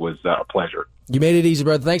season. It was a pleasure. You made it easy,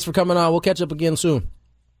 brother. Thanks for coming on. We'll catch up again soon.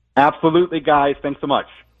 Absolutely, guys. Thanks so much.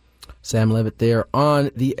 Sam Levitt there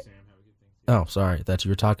on the... Oh, sorry. I thought you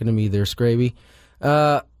were talking to me there, Scraby.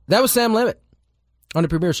 That was Sam Levitt on the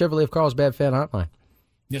Premier Chevrolet of Carlsbad Fan Hotline.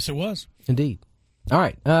 Yes, it was. Indeed. All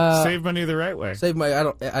right. Save money the right way. Save money.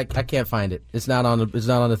 I can't find it. It's not on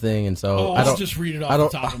the thing, and so I'll just read it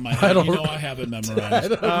off the top of my head. I have it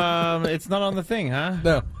memorized. It's not on the thing, huh?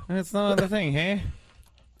 No, it's not on the thing. Hey.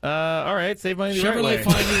 All right. Save money the Chevrolet right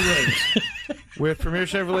way. Find New Ways with Premier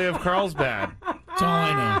Chevrolet of Carlsbad. That's all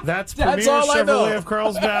I know. That's That's Premier all I know. Chevrolet of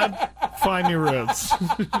Carlsbad. Find new roads.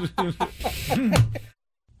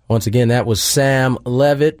 Once again, that was Sam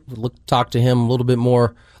Levitt. We'll talk to him a little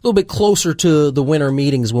bit closer to the winter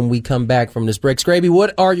meetings when we come back from this break. Scraby,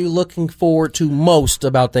 what are you looking forward to most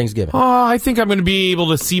about Thanksgiving? I think I'm going to be able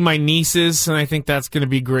to see my nieces, and I think that's going to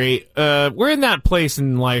be great. We're in that place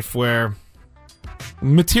in life where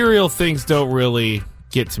material things don't really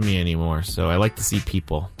get to me anymore, so I like to see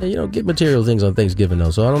people. Hey, you don't get material things on Thanksgiving,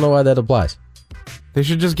 though, so I don't know why that applies. They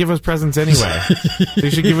should just give us presents anyway.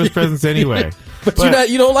 But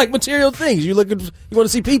you don't like material things. You want to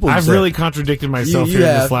see people. I've really contradicted myself here in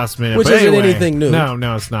this last minute. Which isn't anything new.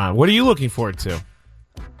 No, it's not. What are you looking forward to?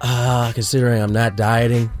 Considering I'm not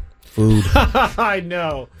dieting, food. I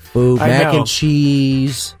know. Food, mac and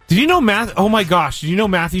cheese. Did you know oh my gosh, did you know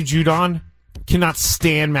Matthew Judon cannot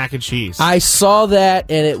stand mac and cheese? I saw that,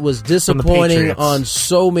 and it was disappointing on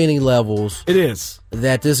so many levels. It is.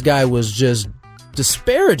 That this guy was just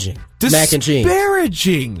disparaging mac and cheese.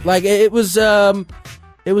 Disparaging. Like, it was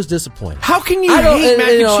disappointing. How can you hate mac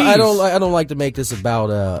and cheese? I don't like to make this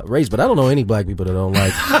about race, but I don't know any black people that don't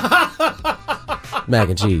like mac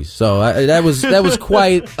and cheese. So that was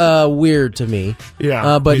quite weird to me.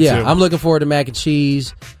 Yeah, but me yeah, too. I'm looking forward to mac and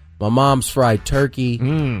cheese. My mom's fried turkey.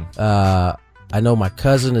 I know my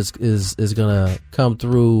cousin is gonna come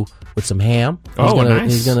through with some ham.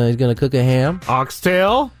 Nice. He's gonna cook a ham.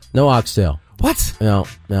 Oxtail? No oxtail. What? No.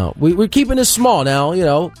 We're keeping it small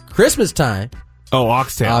now. Christmas time. Oh,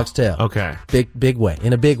 oxtail. Oxtail. Okay. Big way.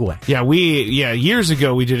 In a big way. Yeah, years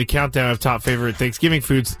ago we did a countdown of top favorite Thanksgiving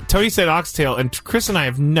foods. Tony said oxtail, and Chris and I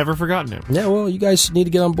have never forgotten it. Yeah, well, you guys need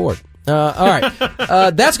to get on board. All right.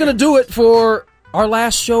 That's going to do it for our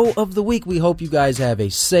last show of the week. We hope you guys have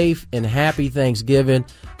a safe and happy Thanksgiving.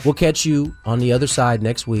 We'll catch you on the other side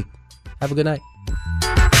next week. Have a good night.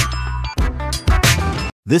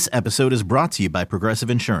 This episode is brought to you by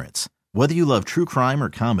Progressive Insurance. Whether you love true crime or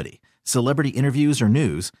comedy, celebrity interviews or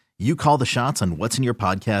news, you call the shots on what's in your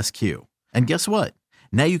podcast queue. And guess what?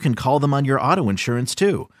 Now you can call them on your auto insurance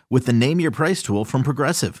too with the Name Your Price tool from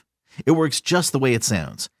Progressive. It works just the way it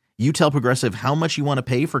sounds. You tell Progressive how much you want to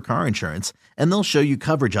pay for car insurance, and they'll show you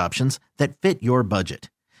coverage options that fit your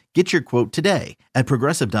budget. Get your quote today at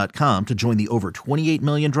Progressive.com to join the over 28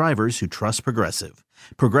 million drivers who trust Progressive.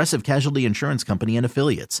 Progressive Casualty Insurance Company and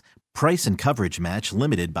Affiliates. Price and coverage match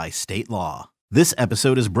limited by state law. This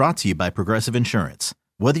episode is brought to you by Progressive Insurance.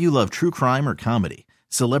 Whether you love true crime or comedy,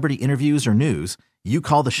 celebrity interviews or news, you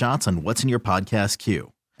call the shots on what's in your podcast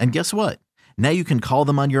queue. And guess what? Now you can call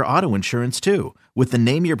them on your auto insurance too with the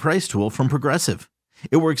Name Your Price tool from Progressive.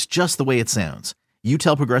 It works just the way it sounds. You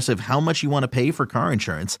tell Progressive how much you want to pay for car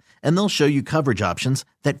insurance, and they'll show you coverage options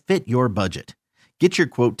that fit your budget. Get your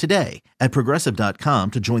quote today at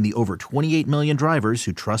Progressive.com to join the over 28 million drivers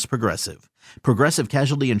who trust Progressive. Progressive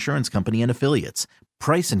Casualty Insurance Company and Affiliates.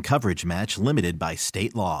 Price and coverage match limited by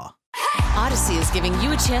state law. Odyssey is giving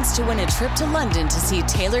you a chance to win a trip to London to see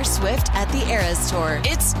Taylor Swift at the Eras Tour.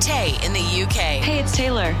 It's Tay in the UK. Hey, it's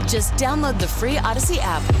Taylor. Just download the free Odyssey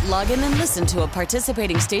app, log in and listen to a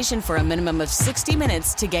participating station for a minimum of 60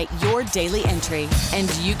 minutes to get your daily entry.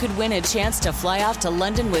 And you could win a chance to fly off to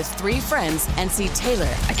London with 3 friends and see Taylor.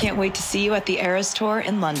 I can't wait to see you at the Eras Tour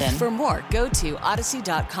in London. For more, go to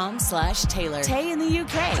odyssey.com/Taylor. Tay in the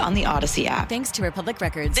UK. It's on the Odyssey app. Thanks to Republic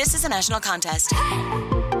Records. This is a national contest.